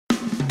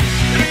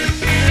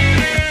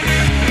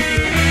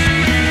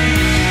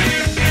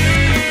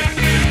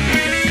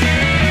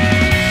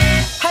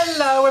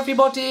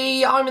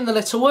everybody, I'm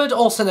InTheLittleWood,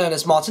 also known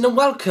as Martin, and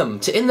welcome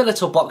to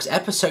InTheLittleBox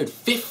episode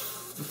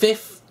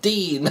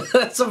 15.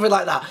 Something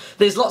like that.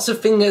 There's lots of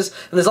fingers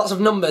and there's lots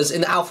of numbers in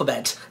the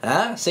alphabet.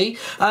 See?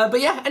 But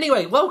yeah,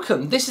 anyway,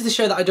 welcome. This is the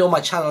show that I do on my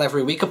channel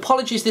every week.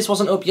 Apologies this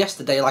wasn't up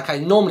yesterday like I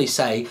normally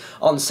say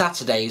on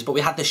Saturdays, but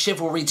we had the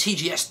Chivalry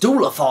TGS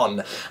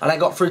Duel-a-thon and I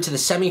got through to the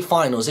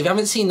semi-finals. If you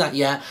haven't seen that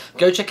yet,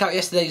 go check out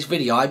yesterday's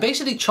video. I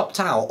basically chopped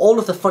out all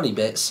of the funny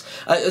bits,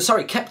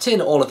 kept in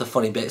all of the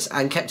funny bits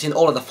and kept in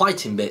all of the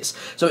fighting bits.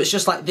 So it's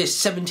just like this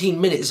 17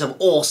 minutes of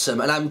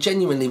awesome, and I'm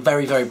genuinely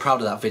very, very proud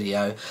of that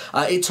video.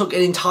 It took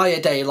an entire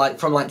day, like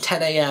from like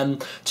 10 AM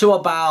to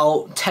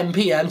about 10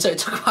 PM, so it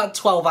took about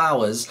 12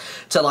 hours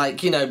to,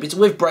 like, you know,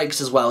 with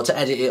breaks as well, to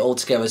edit it all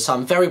together. So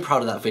I'm very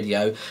proud of that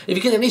video. If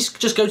you can at least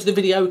just go to the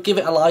video, give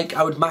it a like,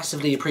 I would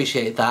massively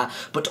appreciate that.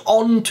 But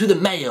on to the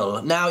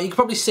mail. Now you can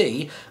probably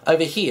see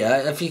over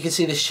here, if you can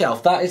see this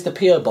shelf, that is the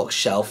PO box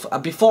shelf.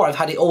 Before I've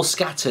had it all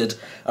scattered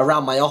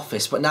around my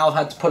office, but now I've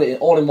had to put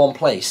it all in one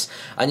place,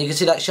 and you can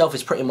see that shelf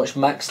is pretty much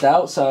maxed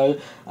out. So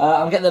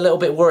I'm getting a little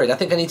bit worried. I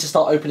think I need to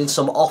start opening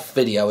some off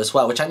video as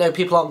well, which I know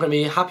people aren't going to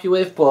be happy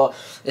with, but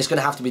it's going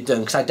to have to be done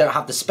because I don't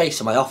have the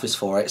space in my office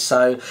for it.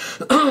 So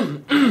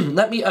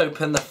let me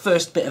open the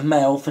first bit of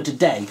mail for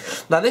today.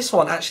 Now this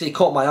one actually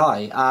caught my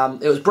eye.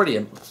 It was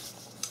brilliant.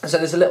 So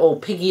there's a little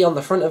piggy on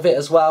the front of it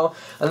as well,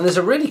 and then there's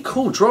a really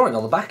cool drawing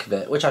on the back of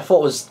it, which I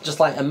thought was just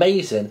like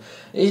amazing.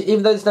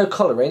 Even though there's no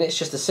colouring, it's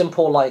just a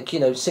simple, like, you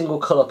know, single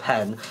colour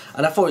pen,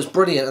 and I thought it was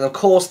brilliant. And of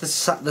course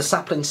the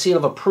sapling seal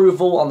of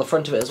approval on the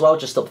front of it as well,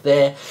 just up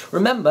there.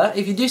 Remember,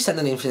 if you do send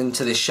anything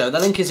to this show, the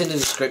link is in the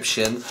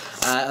description,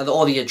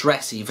 or the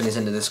address even is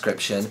in the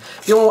description.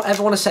 If you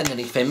ever want to send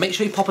anything, make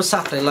sure you pop a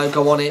sapling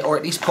logo on it, or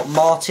at least put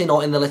Martin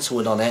or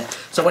InTheLittleWood on it,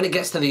 so when it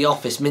gets to the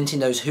office, Minty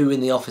knows who in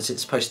the office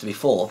it's supposed to be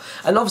for.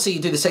 And obviously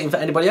you do the same for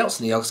anybody else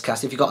in the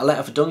Yogscast. If you've got a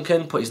letter for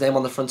Duncan, put his name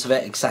on the front of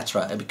it,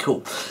 etc. It'd be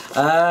cool.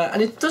 And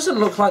it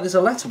doesn't look like there's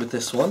a letter with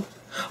this one.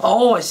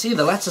 Oh, I see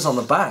the letters on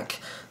the back.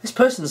 This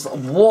person's...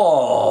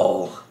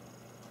 Whoa!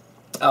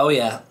 Oh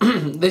yeah,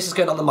 this is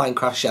going on the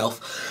Minecraft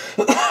shelf.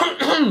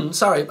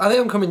 Sorry, I think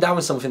I'm coming down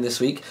with something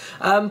this week.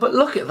 But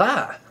look at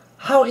that.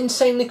 How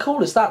insanely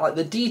cool is that? Like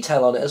the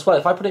detail on it as well.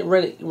 If I put it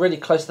really, really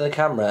close to the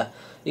camera,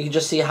 you can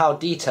just see how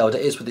detailed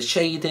it is with the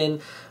shading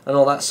and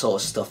all that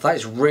sort of stuff. That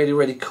is really,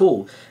 really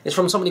cool. It's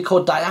from somebody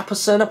called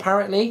Diapason,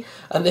 apparently,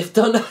 and they've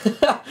done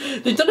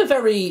they've done a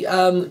very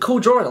cool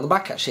drawing on the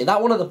back, actually.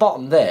 That one at the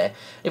bottom there.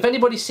 If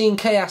anybody's seen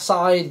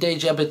KSI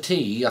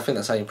Dejabati, I think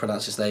that's how you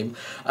pronounce his name,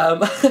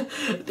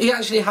 he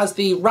actually has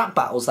the rap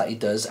battles that he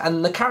does,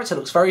 and the character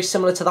looks very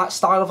similar to that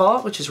style of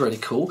art, which is really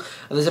cool.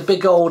 And there's a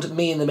big old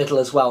me in the middle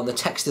as well, and the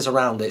text is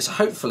around it, so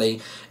hopefully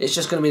it's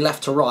just going to be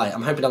left to right.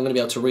 I'm hoping I'm going to be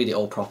able to read it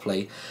all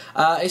properly.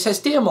 It says,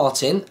 "Dear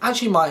Martin,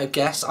 as you might have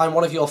guessed, I'm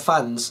one of your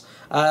fans.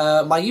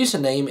 My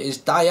username is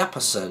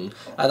Diapason,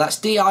 that's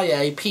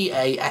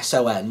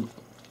D-I-A-P-A-S-O-N,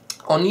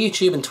 on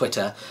YouTube and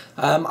Twitter.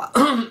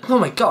 Oh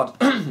my god,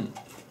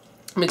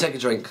 let me take a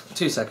drink,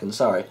 2 seconds,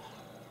 sorry.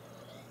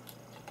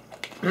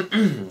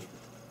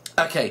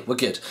 Okay, we're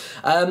good.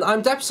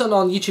 I'm Debson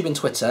on YouTube and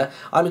Twitter.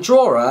 I'm a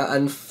drawer,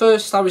 and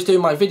first I was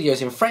doing my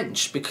videos in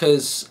French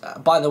because,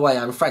 by the way,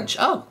 I'm French.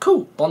 Oh,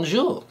 cool.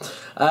 Bonjour.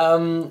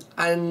 And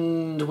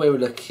where we're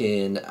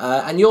looking,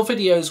 and your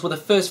videos were the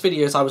first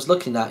videos I was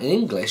looking at in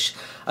English,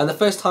 and the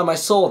first time I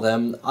saw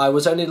them, I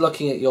was only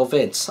looking at your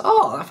vids.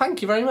 Oh,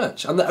 thank you very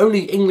much. I'm the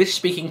only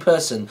English-speaking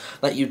person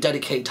that you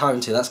dedicate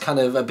time to. That's kind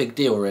of a big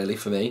deal, really,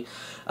 for me.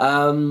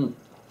 Where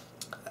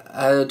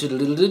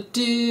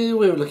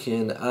we're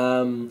looking,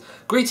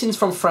 greetings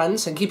from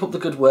France and keep up the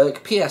good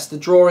work. P.S. The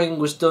drawing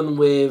was done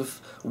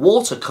with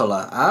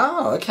watercolour.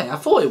 Ah, okay, I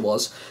thought it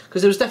was,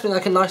 because there was definitely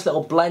like a nice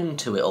little blend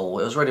to it all.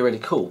 It was really, really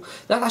cool.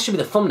 That should be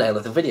the thumbnail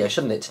of the video,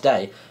 shouldn't it,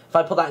 today? If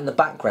I put that in the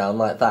background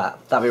like that,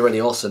 that'd be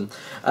really awesome.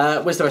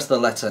 Where's the rest of the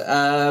letter?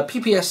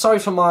 PPS, sorry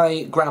for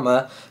my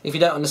grammar. If you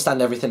don't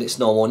understand everything, it's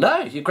normal.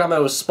 No, your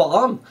grammar was spot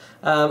on.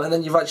 And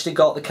then you've actually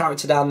got the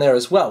character down there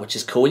as well, which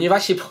is cool. And you've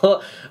actually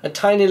put a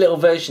tiny little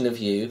version of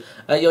you.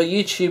 Your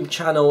YouTube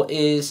channel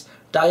is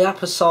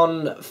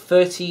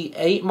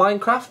Diapason38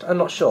 Minecraft. I'm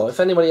not sure if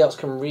anybody else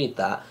can read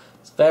that.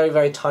 It's very,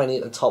 very tiny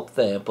at the top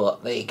there,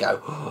 but there you go.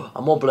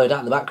 I'm all blurred out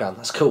in the background.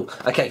 That's cool.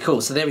 Okay, cool.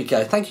 So there we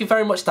go. Thank you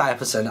very much,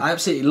 Diapason. I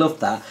absolutely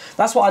loved that.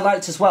 That's what I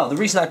liked as well. The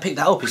reason I picked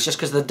that up is just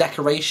because of the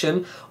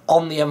decoration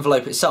on the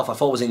envelope itself. I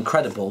thought was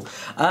incredible.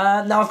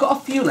 Now I've got a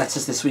few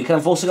letters this week, and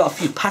I've also got a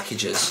few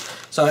packages.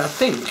 So I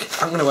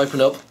think I'm going to open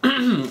up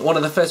one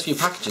of the first few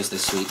packages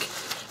this week.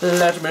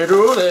 Let me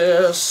do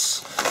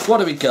this. What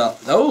do we got?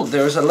 Oh,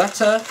 there is a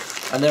letter,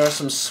 and there are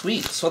some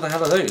sweets. What the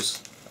hell are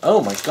those?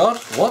 Oh my god,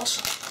 what?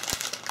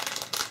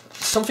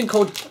 Something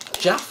called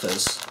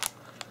Jaffas.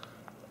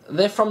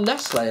 They're from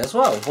Nestle as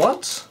well.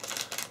 What?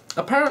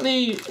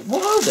 Apparently,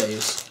 what are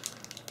those?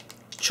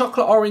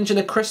 Chocolate orange in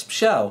a crisp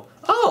shell.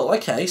 Oh,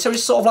 okay, so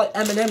it's sort of like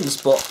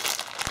M&M's, but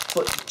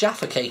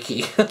Jaffa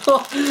cakey.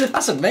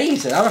 That's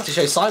amazing. I'll have to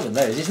show Simon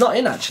those. He's not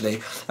in,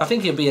 actually. I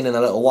think he'll be in a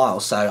little while,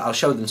 so I'll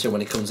show them to him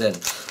when he comes in.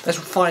 Let's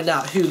find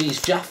out who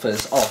these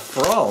Jaffas are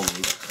from.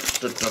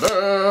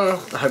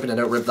 Hoping I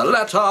don't rip the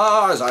letter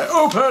as I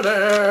open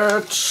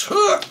it.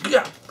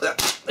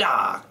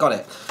 Yeah, got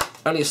it.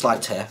 Only a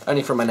slight tear.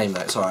 Only from my name though,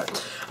 it's alright.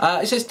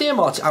 It says, Dear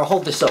Martin, I'll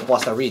hold this up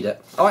whilst I read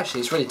it. Oh,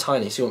 actually, it's really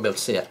tiny, so you won't be able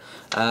to see it.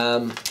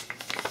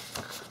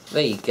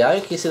 There you go.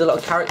 Can you see the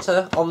little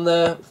character on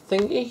the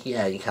thingy?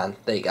 Yeah, you can.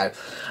 There you go.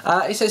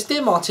 It says,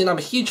 Dear Martin, I'm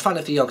a huge fan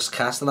of the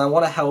Yogscast and I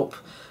want to help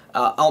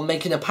on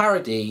making a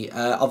parody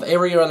of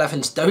Area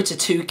 11's Dota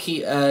 2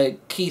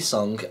 key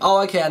song.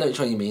 Oh, okay, I know which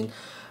one you mean.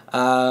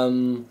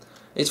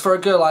 It's for a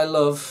girl I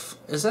love.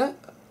 Is it?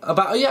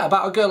 About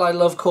a girl I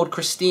love called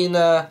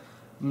Christina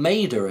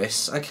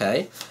Maideris.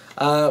 Okay.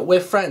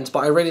 We're friends, but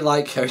I really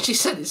like her. She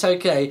said it's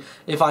okay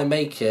if I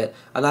make it,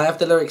 and I have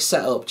the lyrics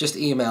set up. Just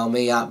email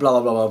me at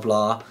blah blah blah blah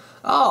blah.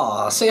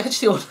 Oh, so you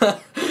actually want to...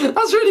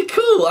 That's really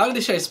cool. I'm going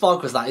to show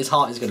Sparkles that. His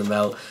heart is going to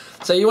melt.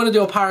 So you want to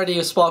do a parody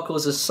of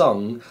Sparkles'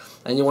 song,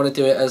 and you want to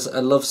do it as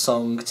a love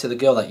song to the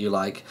girl that you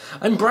like.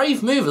 And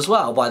brave move as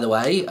well, by the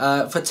way,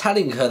 for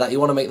telling her that you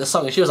want to make the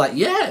song. And she was like,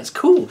 yeah, it's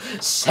cool.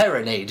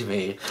 Serenade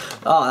me.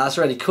 Oh, that's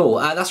really cool.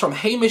 That's from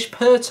Hamish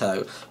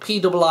Perto,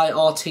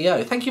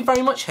 P-I-I-R-T-O. Thank you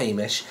very much,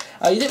 Hamish.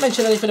 You didn't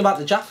mention anything about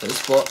the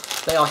Jaffas,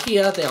 but they are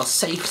here, they are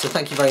safe, so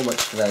thank you very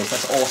much for those.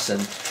 That's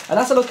awesome. And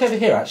as I look over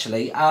here,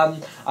 actually,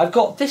 I've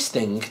got this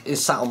thing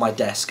is sat on my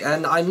desk,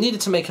 and I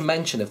needed to make a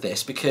mention of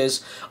this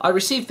because I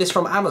received this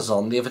from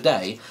Amazon the other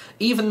day.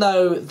 Even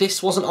though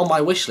this wasn't on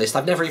my wish list,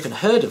 I've never even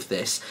heard of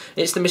this.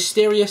 It's the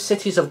Mysterious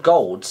Cities of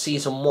Gold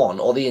Season 1,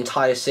 or the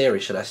entire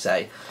series, should I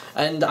say.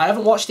 And I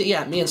haven't watched it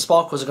yet. Me and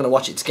Sparkles are going to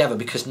watch it together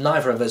because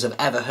neither of us have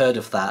ever heard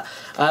of that.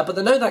 But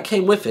the note that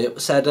came with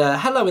it said,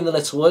 Hello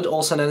InTheLittleWood,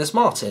 also known as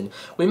Martin.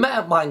 We met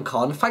at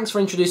Minecon. Thanks for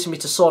introducing me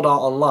to Sword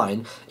Art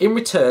Online. In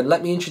return,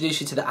 let me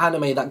introduce you to the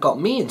anime that got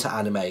me into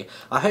anime.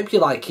 I hope you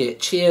like it.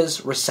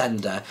 Cheers,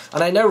 Resender.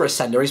 And I know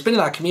Resender. He's been in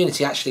our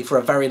community actually for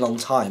a very long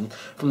time.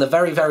 From the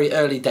very, very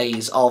early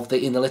days of the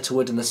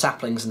InTheLittleWood and the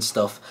saplings and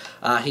stuff,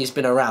 he's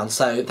been around.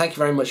 So thank you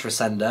very much,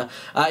 Resender.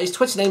 His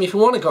Twitter name, if you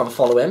want to go and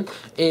follow him,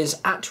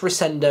 is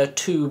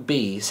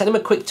 @Resender2B. Send him a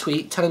quick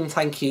tweet, tell him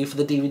thank you for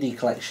the DVD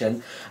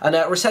collection. And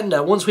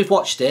Resender, once we've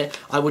watched it,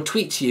 I will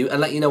tweet to you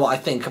and let you know what I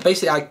think.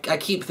 Basically, I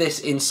keep this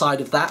inside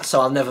of that, so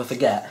I'll never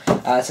forget.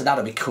 So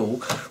that'll be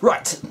cool.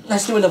 Right,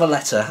 let's do another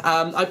letter.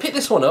 I picked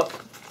this one up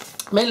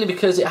mainly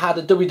because it had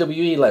a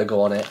WWE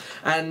logo on it,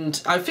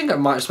 and I think I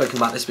might have spoken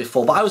about this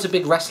before, but I was a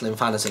big wrestling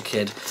fan as a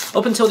kid.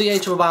 Up until the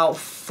age of about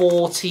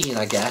 14,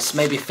 I guess,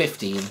 maybe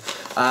 15,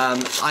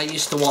 I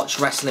used to watch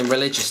wrestling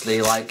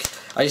religiously. Like,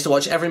 I used to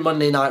watch every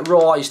Monday Night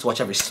Raw, I used to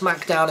watch every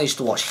SmackDown, I used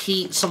to watch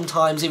Heat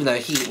sometimes, even though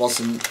Heat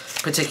wasn't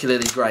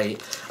particularly great.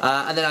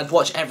 And then I'd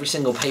watch every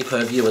single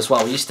pay-per-view as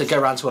well. We used to go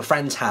around to a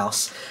friend's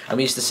house, and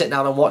we used to sit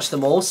down and watch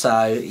them all,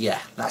 so yeah,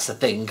 that's the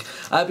thing.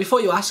 Before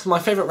you ask, my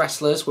favourite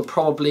wrestlers were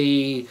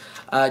probably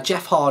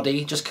Jeff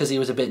Hardy, just because he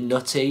was a bit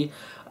nutty.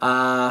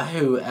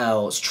 Who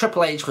else?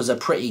 Triple H was a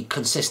pretty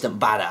consistent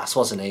badass,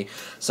 wasn't he?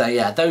 So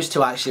yeah, those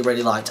two I actually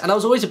really liked. And I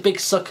was always a big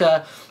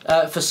sucker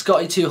for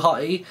Scotty 2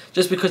 Hotty,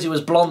 just because he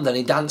was blonde and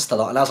he danced a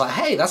lot. And I was like,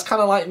 hey, that's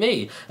kind of like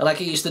me. And like,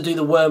 he used to do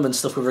the worm and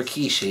stuff with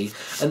Rikishi.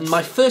 And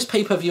my first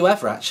pay-per-view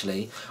ever,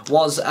 actually,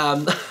 was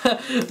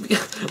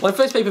my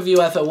first pay-per-view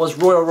ever was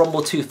Royal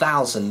Rumble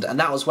 2000, and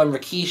that was when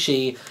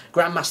Rikishi,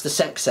 Grandmaster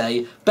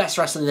Sexay, best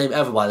wrestling name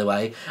ever, by the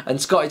way, and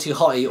Scotty 2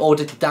 Hotty all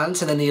did the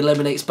dance, and then he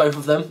eliminates both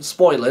of them.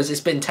 Spoilers, it's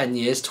been 10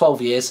 years,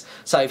 12 years,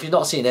 so if you've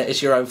not seen it,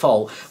 it's your own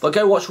fault. But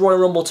go watch Royal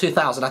Rumble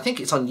 2000. I think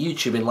it's on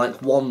YouTube in like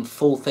one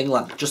full thing,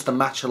 like just the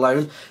match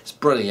alone. It's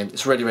brilliant.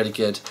 It's really, really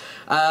good.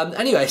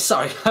 Anyway,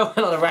 sorry, I went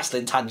on a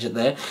wrestling tangent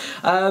there.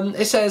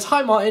 It says,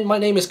 Hi Martin, my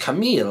name is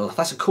Camille.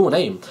 That's a cool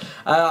name.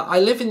 I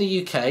live in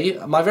the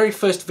UK. My very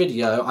first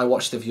video I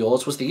watched of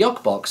yours was the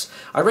Yogscast.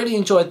 I really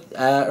enjoyed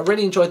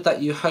that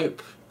you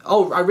hope...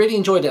 Oh, I really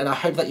enjoyed it, and I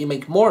hope that you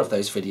make more of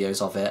those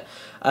videos of it.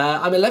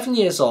 I'm 11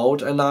 years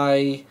old, and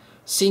I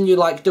seen you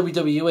like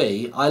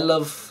WWE. I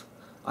love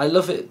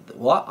it.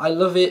 What? I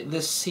love it.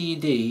 This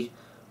CD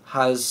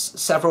has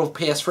several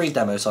PS3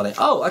 demos on it.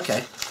 Oh,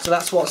 okay. So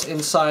that's what's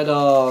inside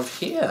of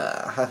here.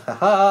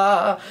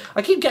 I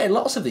keep getting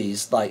lots of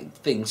these like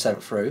things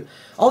sent through.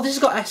 Oh, this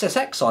has got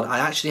SSX on. I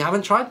actually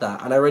haven't tried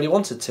that, and I really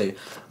wanted to.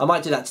 I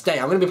might do that today.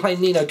 I'm going to be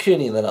playing Ni no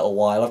Kuni in a little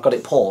while. I've got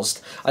it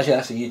paused. Actually,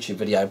 that's a YouTube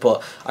video,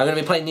 but I'm going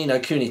to be playing Ni no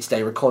Kuni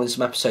today, recording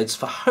some episodes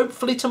for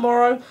hopefully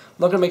tomorrow. I'm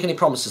not going to make any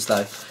promises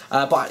though.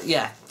 But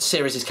yeah,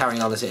 series is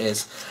carrying on as it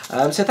is.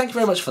 So thank you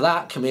very much for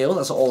that, Camille.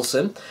 That's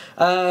awesome.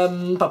 I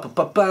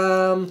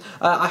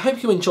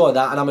hope you enjoy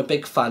that, and I'm a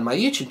big fan. My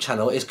YouTube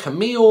channel is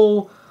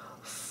Camille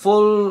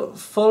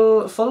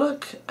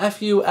Fulac,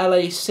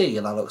 F-U-L-A-C,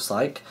 that looks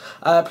like.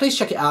 Please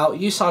check it out.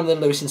 You, Simon and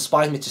Lewis,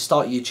 inspired me to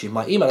start YouTube.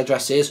 My email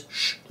address is,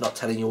 not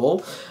telling you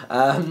all.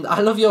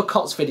 I love your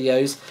COTS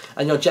videos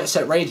and your Jet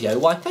Set Radio.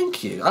 Why,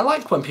 thank you. I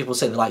like when people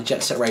say they like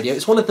Jet Set Radio.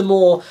 It's one of the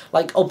more,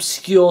 like,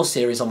 obscure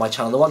series on my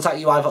channel. The ones that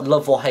you either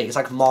love or hate. It's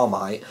like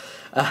Marmite.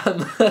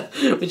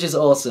 which is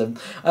awesome.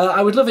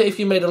 I would love it if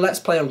you made a Let's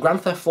Play on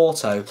Grand Theft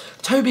Auto.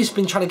 Toby's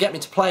been trying to get me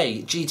to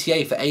play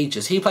GTA for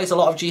ages. He plays a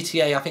lot of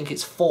GTA, I think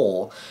it's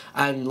 4,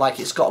 and like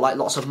it's got like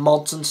lots of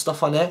mods and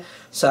stuff on it.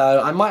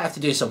 So I might have to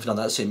do something on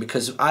that soon,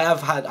 because I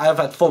have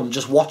had fun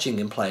just watching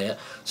him play it.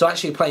 So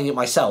actually playing it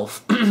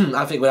myself,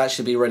 I think would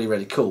actually be really,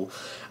 really cool.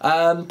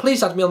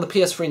 Please add me on the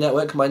PS3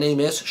 network. My name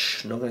is...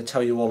 not going to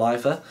tell you all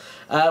either.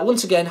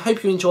 Once again,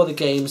 hope you enjoy the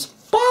games.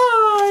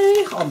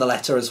 Bye! On the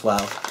letter as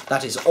well.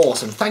 That is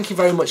awesome. Thank you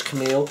very much,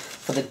 Camille,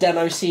 for the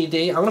demo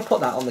CD. I'm going to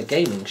put that on the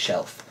gaming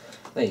shelf.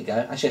 There you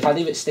go. Actually, if I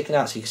leave it sticking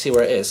out so you can see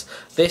where it is.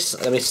 This,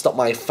 let me stop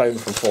my phone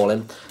from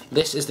falling.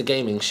 This is the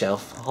gaming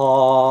shelf.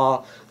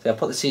 Oh, so I'll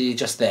put the CD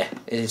just there.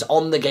 It is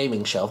on the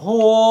gaming shelf.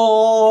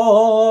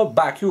 Oh,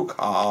 back you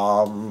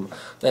come.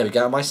 There we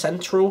go. My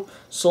central,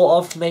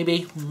 sort of,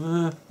 maybe.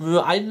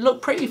 I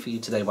look pretty for you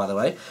today, by the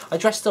way. I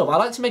dressed up. I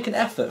like to make an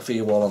effort for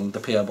you all on the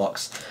PO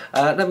box.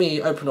 Let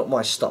me open up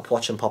my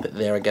stopwatch and pop it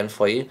there again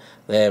for you.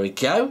 There we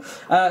go.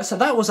 So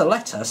that was a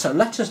letter. So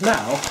let us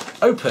now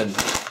open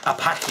a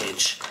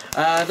package.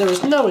 There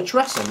is no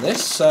address on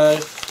this, so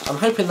I'm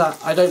hoping that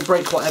I don't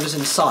break whatever's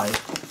inside.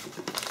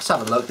 Let's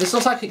have a look. This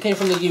looks like it came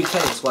from the UK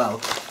as well,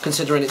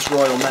 considering it's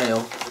Royal Mail.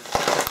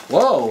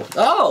 Whoa!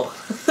 Oh!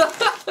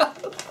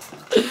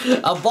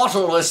 A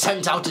bottle was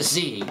sent out to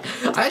sea.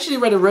 I actually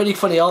read a really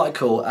funny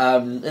article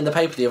in the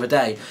paper the other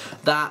day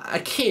that a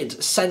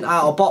kid sent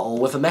out a bottle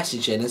with a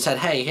message in and said,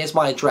 hey, here's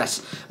my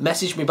address,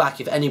 message me back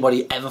if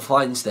anybody ever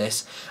finds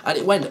this. And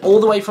it went all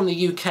the way from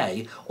the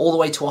UK all the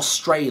way to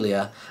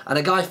Australia, and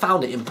a guy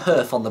found it in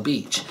Perth on the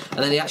beach, and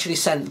then he actually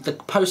sent the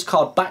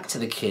postcard back to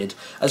the kid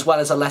as well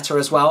as a letter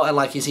as well, and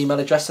like his email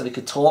address so they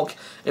could talk.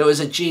 It was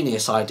a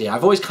genius idea.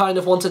 I've always kind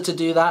of wanted to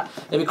do that.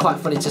 It'd be quite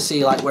funny to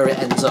see like where it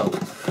ends up.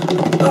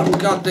 Oh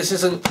god, this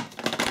isn't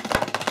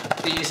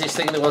the easiest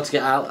thing in the world to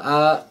get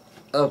out.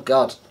 Oh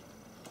god.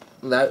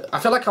 No, I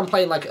feel like I'm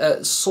playing like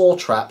a Saw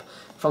trap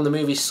from the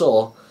movie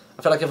Saw.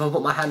 I feel like if I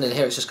put my hand in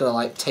here, it's just going to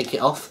like take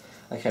it off.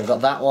 Okay, I've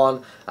got that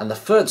one. And the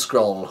third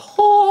scroll.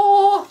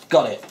 Oh,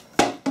 got it.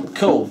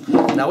 Cool.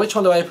 Now, which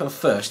one do I open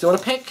first? Do you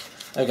want to pick?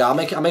 There we go. I'll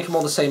make them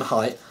all the same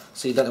height,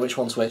 so you don't know which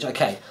one's which.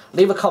 Okay,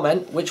 leave a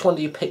comment. Which one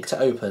do you pick to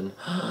open?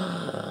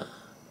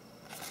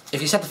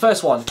 If you said the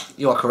first one,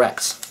 you are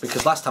correct,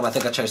 because last time I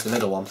think I chose the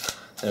middle one.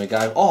 There we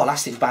go. Oh,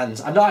 elastic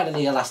bands. I've not had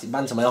any elastic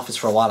bands in my office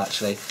for a while,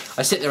 actually.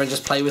 I sit there and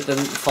just play with them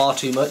far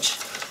too much.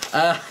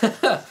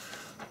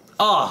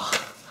 Oh,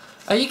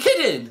 are you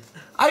kidding?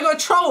 I got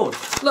trolled.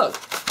 Look.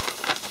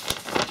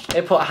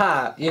 It put,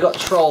 ha, you got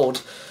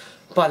trolled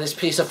by this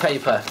piece of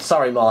paper.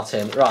 Sorry,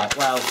 Martin. Right,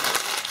 well,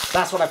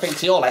 that's what I think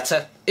to your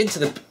letter. Into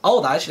the...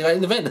 Oh, that actually went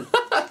in the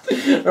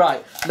bin.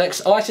 Right,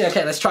 next... Oh, actually,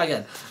 okay, let's try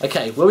again.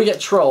 Okay, will we get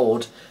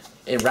trolled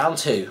in round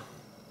 2?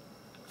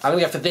 I'm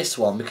going to go for this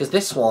one, because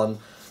this one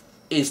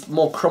is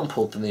more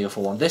crumpled than the other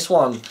one. This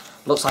one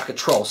looks like a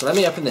troll. So let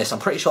me open this. I'm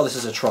pretty sure this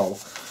is a troll.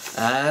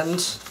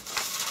 And...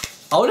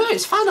 Oh, no,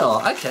 it's fan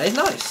art. Okay,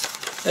 nice.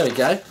 There we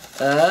go.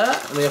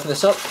 Let me open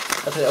this up.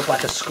 Open it up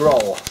like a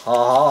scroll.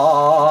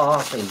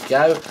 Ah, there you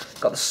go.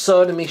 Got the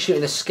sun and me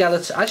shooting a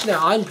skeleton. Actually, no,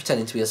 I'm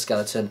pretending to be a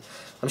skeleton.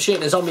 I'm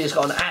shooting a zombie who's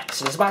got an axe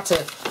and it's about to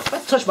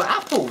touch my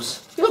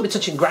apples. You won't be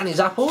touching Granny's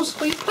apples.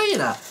 What are you playing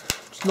at?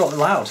 It's not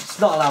allowed. It's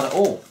not allowed at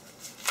all.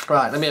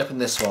 Right, let me open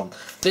this one.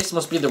 This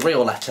must be the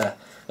real letter.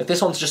 If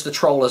this one's just a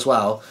troll as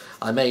well,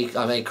 I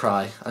may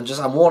cry.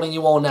 I'm warning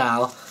you all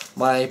now.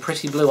 My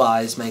pretty blue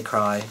eyes may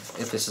cry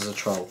if this is a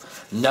troll.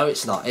 No,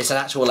 it's not. It's an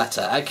actual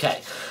letter.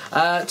 Okay.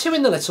 To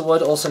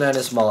InTheLittleWood, also known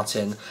as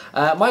Martin.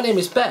 My name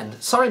is Ben.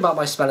 Sorry about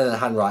my spelling and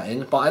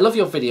handwriting, but I love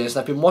your videos and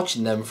I've been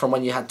watching them from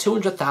when you had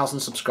 200,000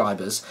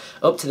 subscribers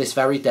up to this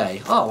very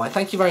day. Oh, I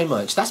thank you very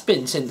much. That's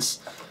been since,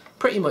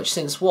 pretty much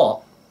since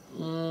what?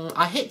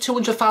 I hit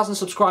 200,000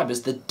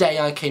 subscribers the day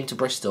I came to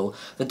Bristol.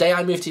 The day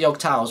I moved to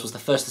Yogscast was the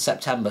 1st of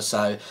September,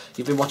 so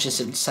you've been watching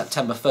since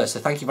September 1st, so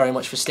thank you very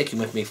much for sticking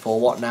with me for,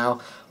 what now,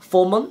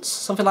 4 months?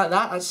 Something like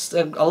that? That's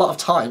a lot of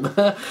time.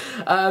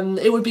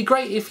 It would be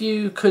great if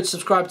you could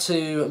subscribe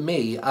to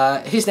me.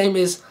 His name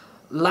is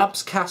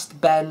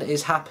Labscast Ben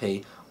is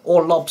Happy,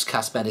 or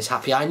Lobscast Ben is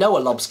Happy. I know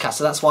a Lobscast,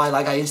 so that's why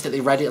like I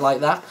instantly read it like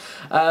that.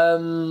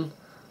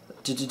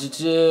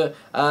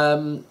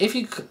 If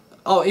you...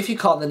 Oh, if you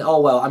can't, then oh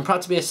well, I'm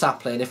proud to be a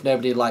sapling. If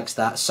nobody likes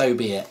that, so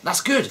be it.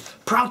 That's good.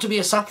 Proud to be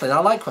a sapling. I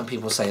like when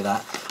people say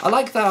that. I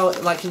like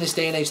that, like in this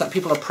day and age, that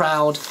people are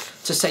proud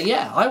to say,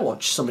 yeah, I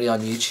watch somebody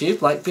on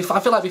YouTube. Like, I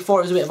feel like before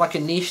it was a bit of like a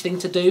niche thing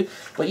to do,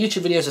 but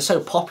YouTube videos are so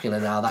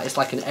popular now that it's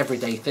like an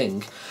everyday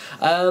thing.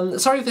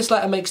 Sorry if this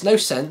letter makes no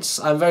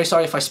sense. I'm very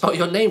sorry if I spelled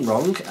your name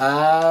wrong.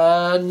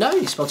 No,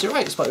 you spelled it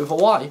right. You spelled it with a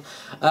Y.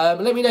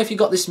 Let me know if you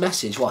got this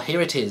message. Well,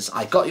 here it is.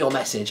 I got your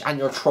message and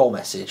your troll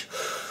message.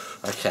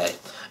 Okay.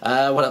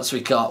 What else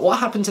we got? What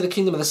happened to the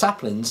Kingdom of the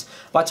Saplings?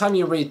 By the time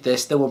you read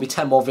this, there will be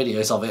 10 more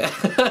videos of it.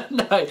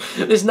 No,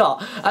 there's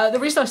not. The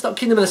reason I stopped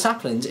Kingdom of the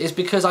Saplings is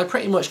because I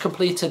pretty much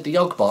completed the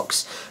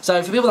Yogsbox.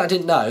 So for people that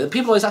didn't know,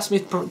 people always ask me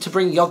to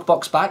bring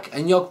Yogsbox back,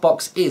 and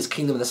Yogsbox is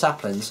Kingdom of the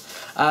Saplings.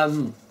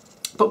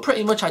 But but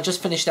pretty much I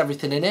just finished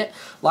everything in it.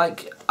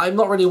 Like, I'm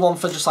not really one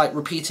for just like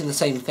repeating the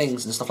same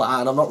things and stuff like that,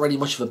 and I'm not really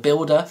much of a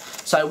builder.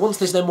 So once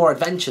there's no more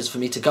adventures for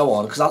me to go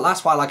on, because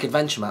that's why I like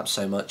adventure maps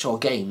so much, or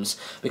games,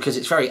 because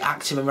it's very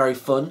active and very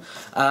fun.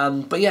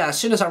 But yeah, as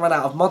soon as I ran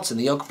out of mods in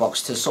the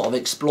Yogscast to sort of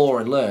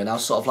explore and learn, I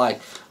was sort of like,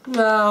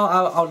 no,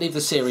 I'll leave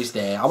the series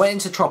there. I went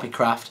into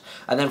Tropicraft,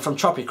 and then from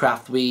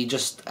Tropicraft we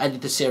just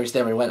ended the series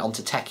there and went on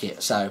to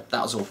Tekkit, so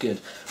that was all good.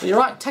 But you're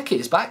right, Tekkit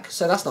is back,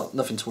 so that's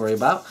nothing to worry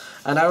about.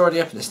 And I already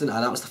opened this, didn't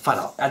I? That was the fan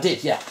art. I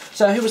did, yeah.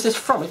 So who was this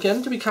from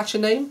again? Did we catch a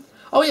name?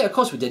 Oh yeah, of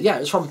course we did. Yeah,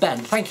 it was from Ben.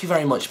 Thank you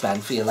very much,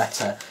 Ben, for your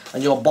letter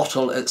and your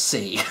bottle at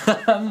sea.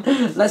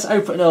 Let's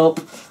open up.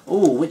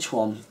 Oh, which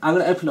one? I'm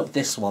going to open up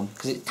this one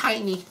because it's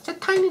tiny. It's a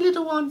tiny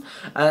little one.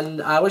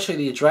 And I will show you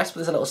the address, but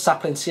there's a little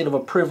sapling seal of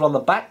approval on the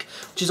back,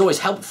 which is always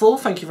helpful.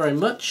 Thank you very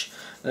much.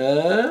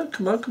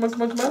 Come on, come on,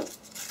 come on, come on.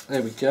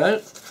 There we go.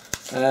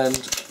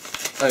 And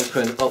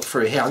open up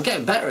through here. I'm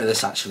getting better at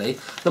this actually.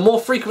 The more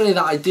frequently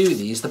that I do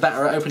these, the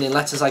better at opening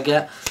letters I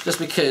get, just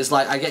because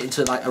like I get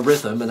into like a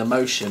rhythm and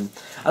emotion.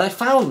 And I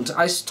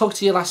talked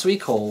to you last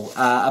week all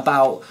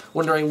about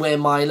wondering where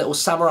my little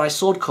samurai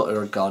sword cutter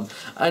had gone,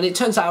 and it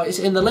turns out it's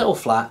in the little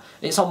flat.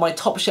 It's on my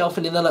top shelf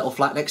and in the little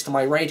flat next to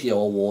my radio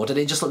award, and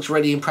it just looks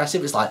really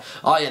impressive. It's like,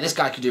 oh yeah, this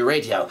guy can do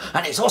radio,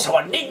 and it's also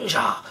a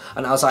ninja.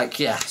 And I was like,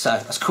 yeah, so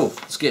that's cool,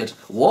 that's good.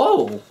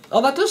 Whoa,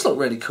 oh that does look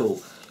really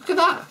cool. Look at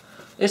that.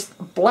 It's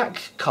a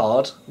black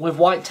card with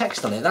white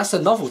text on it. That's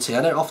a novelty.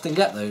 I don't often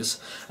get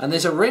those. And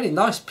there's a really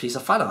nice piece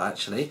of fan art,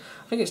 actually.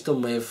 I think it's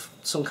done with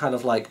some kind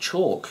of, like,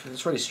 chalk.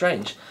 It's really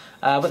strange.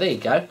 But there you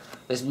go.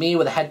 There's me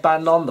with a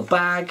headband on, the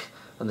bag,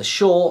 and the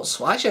shorts.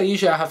 Well, actually,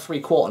 usually I have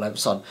 3/4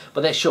 lengths on,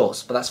 but they're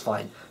shorts, but that's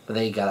fine. But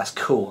there you go. That's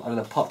cool. I'm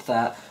going to pop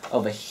that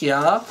over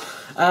here.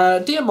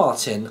 Dear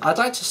Martin, I'd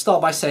like to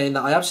start by saying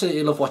that I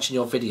absolutely love watching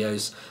your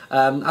videos.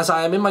 As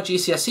I am in my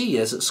GCSE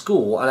years at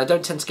school and I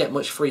don't tend to get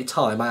much free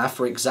time, I have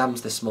for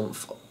exams this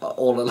month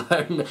all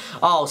alone.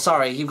 Oh,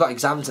 sorry, you've got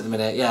exams at the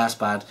minute. Yeah, that's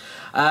bad.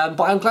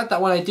 But I'm glad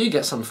that when I do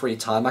get some free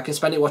time, I can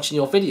spend it watching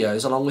your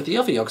videos along with the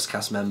other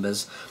Yogscast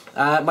members.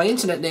 My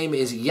internet name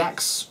is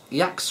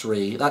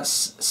Yaxry.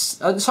 That's,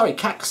 sorry,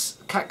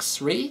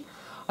 Caxry?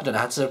 I don't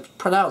know how to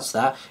pronounce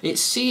that.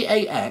 It's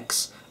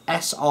C-A-X-S-R-Y.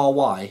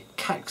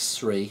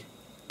 Caxry.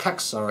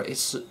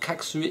 It's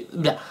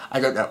Caxry. I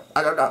don't know.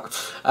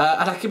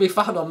 And I can be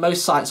found on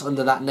most sites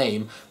under that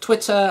name.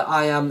 Twitter,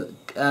 I am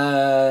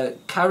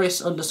Caris_Megan,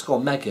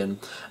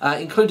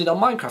 included on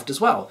Minecraft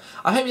as well.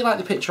 I hope you like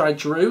the picture I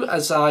drew,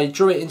 as I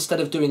drew it instead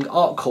of doing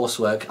art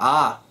coursework.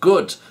 Ah,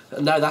 good.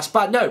 No, that's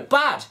bad. No,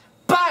 bad.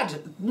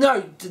 Bad!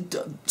 No,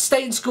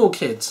 stay in school,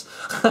 kids.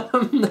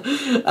 But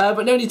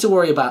no need to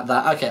worry about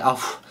that. Okay,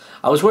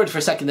 I was worried for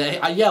a second there.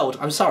 I yelled.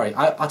 I'm sorry.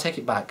 I'll take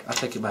it back. I'll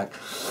take it back.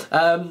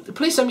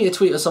 Please send me a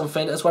tweet or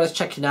something, as well as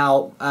checking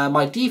out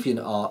my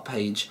DeviantArt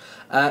page.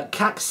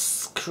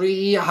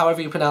 Caxcree,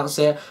 however you pronounce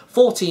it,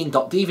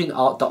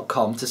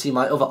 14.deviantart.com to see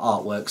my other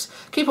artworks.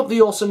 Keep up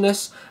the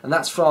awesomeness, and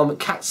that's from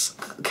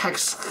Caxcree.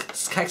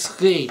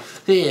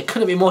 There,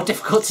 couldn't be more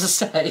difficult to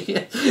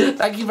say.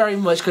 Thank you very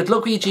much. Good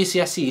luck with your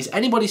GCSEs.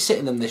 Anybody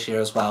sitting them this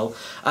year as well,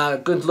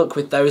 good luck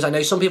with those. I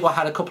know some people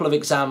had a couple of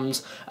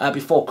exams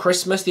before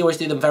Christmas. They always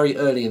do them very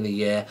early in the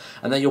year,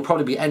 and then you'll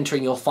probably be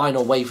entering your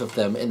final wave of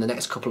them in the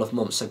next couple of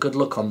months, so good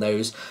luck on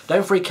those.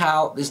 Don't freak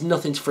out. There's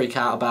nothing to freak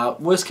out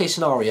about. Worst case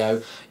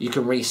scenario, you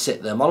can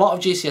resit them. A lot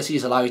of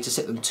GCSEs allow you to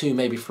sit them 2,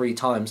 maybe 3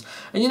 times.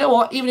 And you know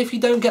what? Even if you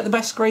don't get the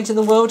best grades in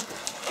the world,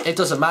 it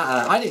doesn't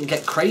matter. I didn't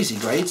get crazy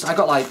grades. I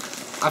got like,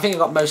 I think I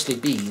got mostly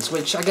B's,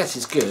 which I guess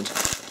is good,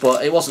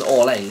 but it wasn't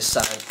all A's,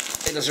 so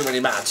it doesn't really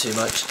matter too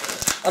much.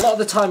 A lot of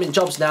the time in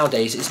jobs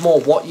nowadays, it's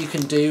more what you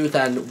can do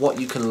than what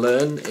you can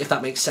learn, if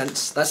that makes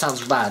sense. That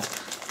sounds bad.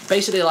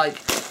 Basically, like,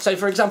 so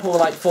for example,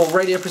 like for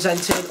radio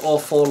presenting or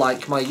for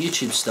like my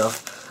YouTube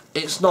stuff,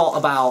 it's not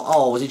about,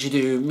 oh, did you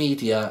do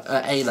media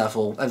at A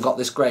level and got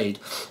this grade?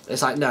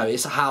 It's like, no,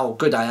 it's how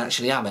good I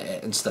actually am at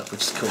it and stuff,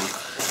 which is cool.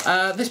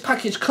 This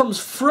package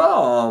comes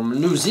from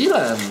New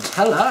Zealand.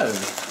 Hello.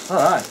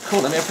 Alright,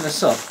 cool, let me open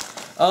this up.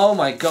 Oh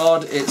my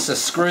god, it's a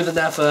Screw the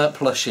Never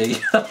plushie.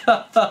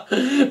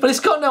 But it's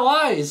got no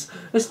eyes.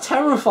 It's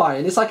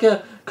terrifying. It's like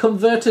a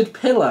converted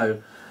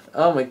pillow.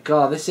 Oh my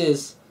god, this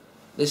is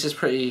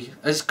pretty,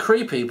 it's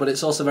creepy, but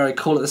it's also very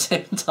cool at the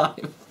same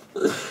time.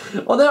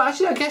 Although,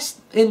 actually, I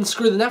guess in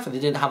Screw the Never they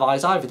didn't have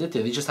eyes either, did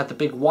they? They just had the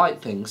big white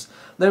things.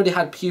 They only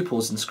had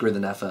pupils in Screw the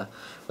Never.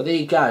 But there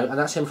you go, and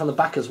that's him from the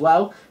back as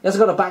well. He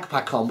hasn't got a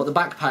backpack on, but the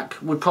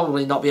backpack would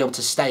probably not be able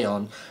to stay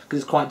on,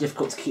 because it's quite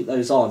difficult to keep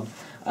those on.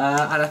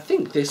 And I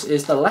think this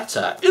is the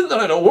letter in the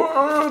little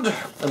word.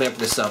 Let me open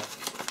this up.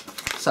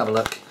 Let's have a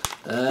look.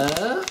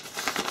 There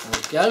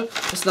we go.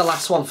 This is the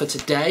last one for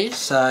today,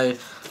 so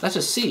let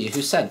us see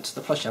who sent the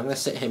plushie. I'm going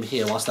to sit him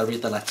here whilst I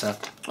read the letter.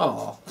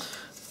 Oh.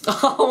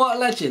 Oh, what a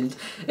legend.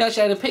 He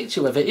actually had a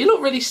picture with it. He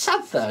looked really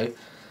sad, though.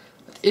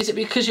 Is it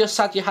because you're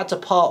sad you had to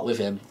part with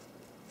him?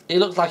 He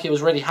looked like he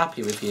was really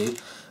happy with you.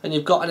 And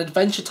you've got an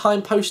Adventure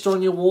Time poster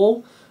on your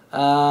wall.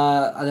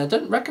 And I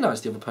don't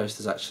recognise the other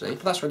posters actually,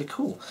 but that's really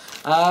cool.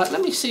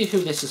 Let me see who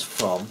this is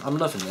from. I'm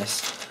loving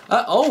this.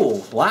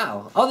 Oh,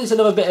 wow. Oh, there's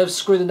another bit of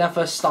Screw the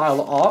Never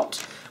style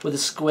art with a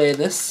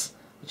squareness,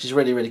 which is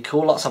really, really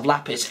cool. Lots of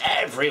lapis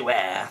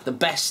everywhere. The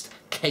best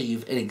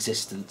cave in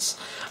existence.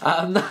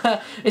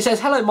 It says,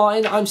 hello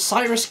Martin, I'm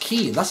Cyrus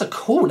Keane. That's a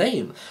cool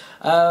name.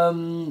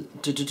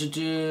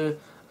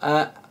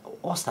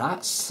 What's that?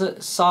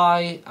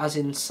 As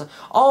in...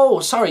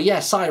 Oh, sorry,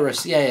 yeah,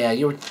 Cyrus. Yeah.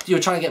 You were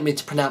trying to get me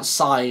to pronounce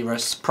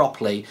Cyrus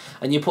properly,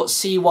 and you put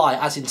CY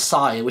as in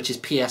Cy, which is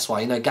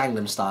PSY, you know,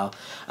 Gangnam Style.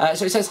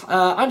 So it says,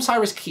 I'm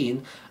Cyrus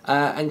Keane,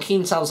 and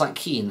Keane sounds like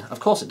Keen. Of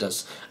course it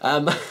does.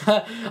 I'm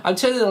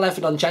turning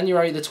 11 on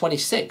January the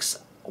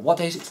 26th. What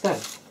day is it today?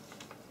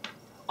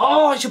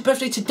 Oh, it's your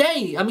birthday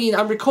today! I mean,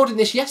 I'm recording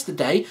this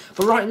yesterday,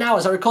 but right now,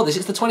 as I record this,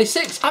 it's the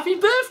 26th. Happy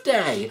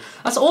birthday!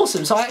 That's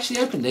awesome. So I actually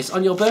opened this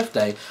on your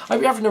birthday. I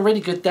hope you're having a really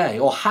good day,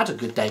 or had a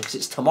good day, because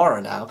it's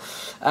tomorrow now.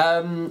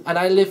 And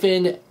I live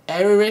in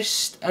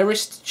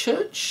Erist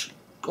Church?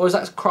 Or is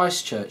that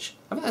Christchurch?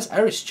 I think that's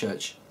Erist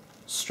Church.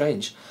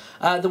 Strange.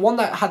 The one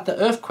that had the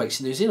earthquakes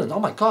in New Zealand. Oh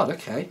my god,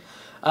 okay.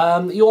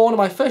 You're one of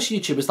my first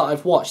YouTubers that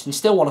I've watched, and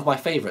still one of my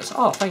favourites.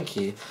 Oh, thank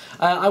you.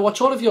 I watch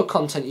all of your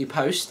content you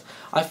post.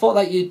 I thought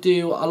that you'd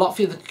do a lot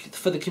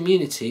for the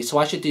community, so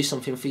I should do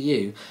something for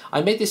you.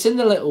 I made this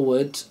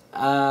InTheLittleWood.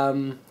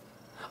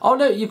 Oh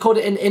no, you called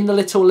it in the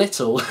little.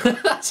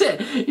 That's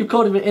it. You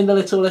called it in the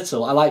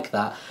little. I like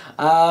that.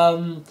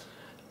 On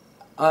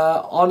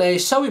a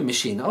sewing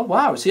machine. Oh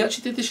wow, so you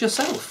actually did this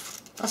yourself.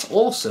 That's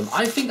awesome.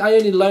 I think I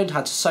only learned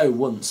how to sew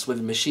once with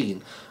a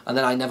machine, and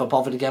then I never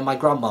bothered again. My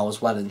grandma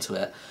was well into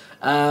it.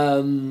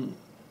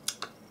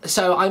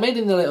 So I made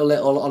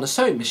InTheLittle on a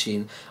sewing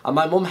machine, and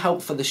my mum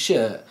helped for the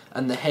shirt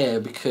and the hair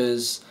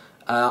because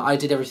I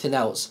did everything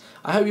else.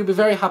 I hope you'll be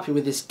very happy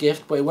with this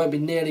gift, but it won't be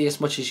nearly as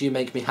much as you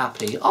make me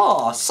happy.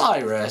 Oh,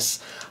 Cyrus!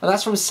 And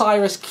that's from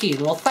Cyrus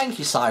Keane. Well, thank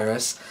you,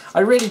 Cyrus. I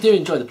really do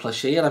enjoy the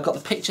plushie, and I've got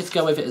the picture to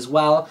go with it as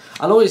well.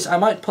 I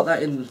might put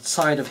that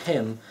inside of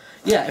him.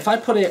 Yeah, if I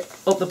put it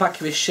up the back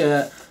of his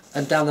shirt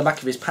and down the back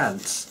of his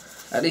pants,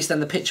 at least then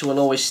the picture will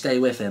always stay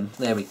with him.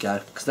 There we go.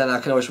 Because then I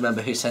can always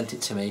remember who sent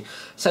it to me.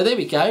 So there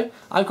we go.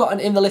 I've got an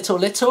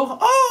InTheLittle.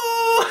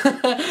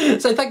 Oh!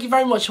 So thank you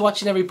very much for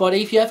watching,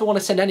 everybody. If you ever want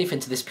to send anything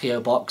to this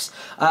PO box,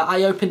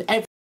 I open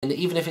everything,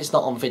 even if it's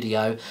not on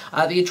video.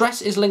 The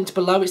address is linked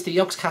below. It's the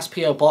Yogscast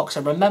PO box.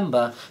 And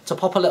remember to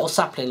pop a little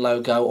sapling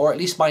logo, or at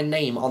least my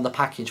name, on the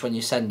package when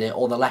you send it,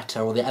 or the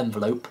letter, or the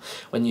envelope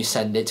when you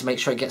send it, to make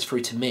sure it gets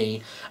through to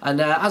me.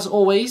 And as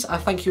always, I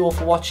thank you all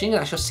for watching,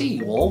 and I shall see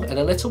you all in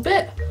a little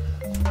bit.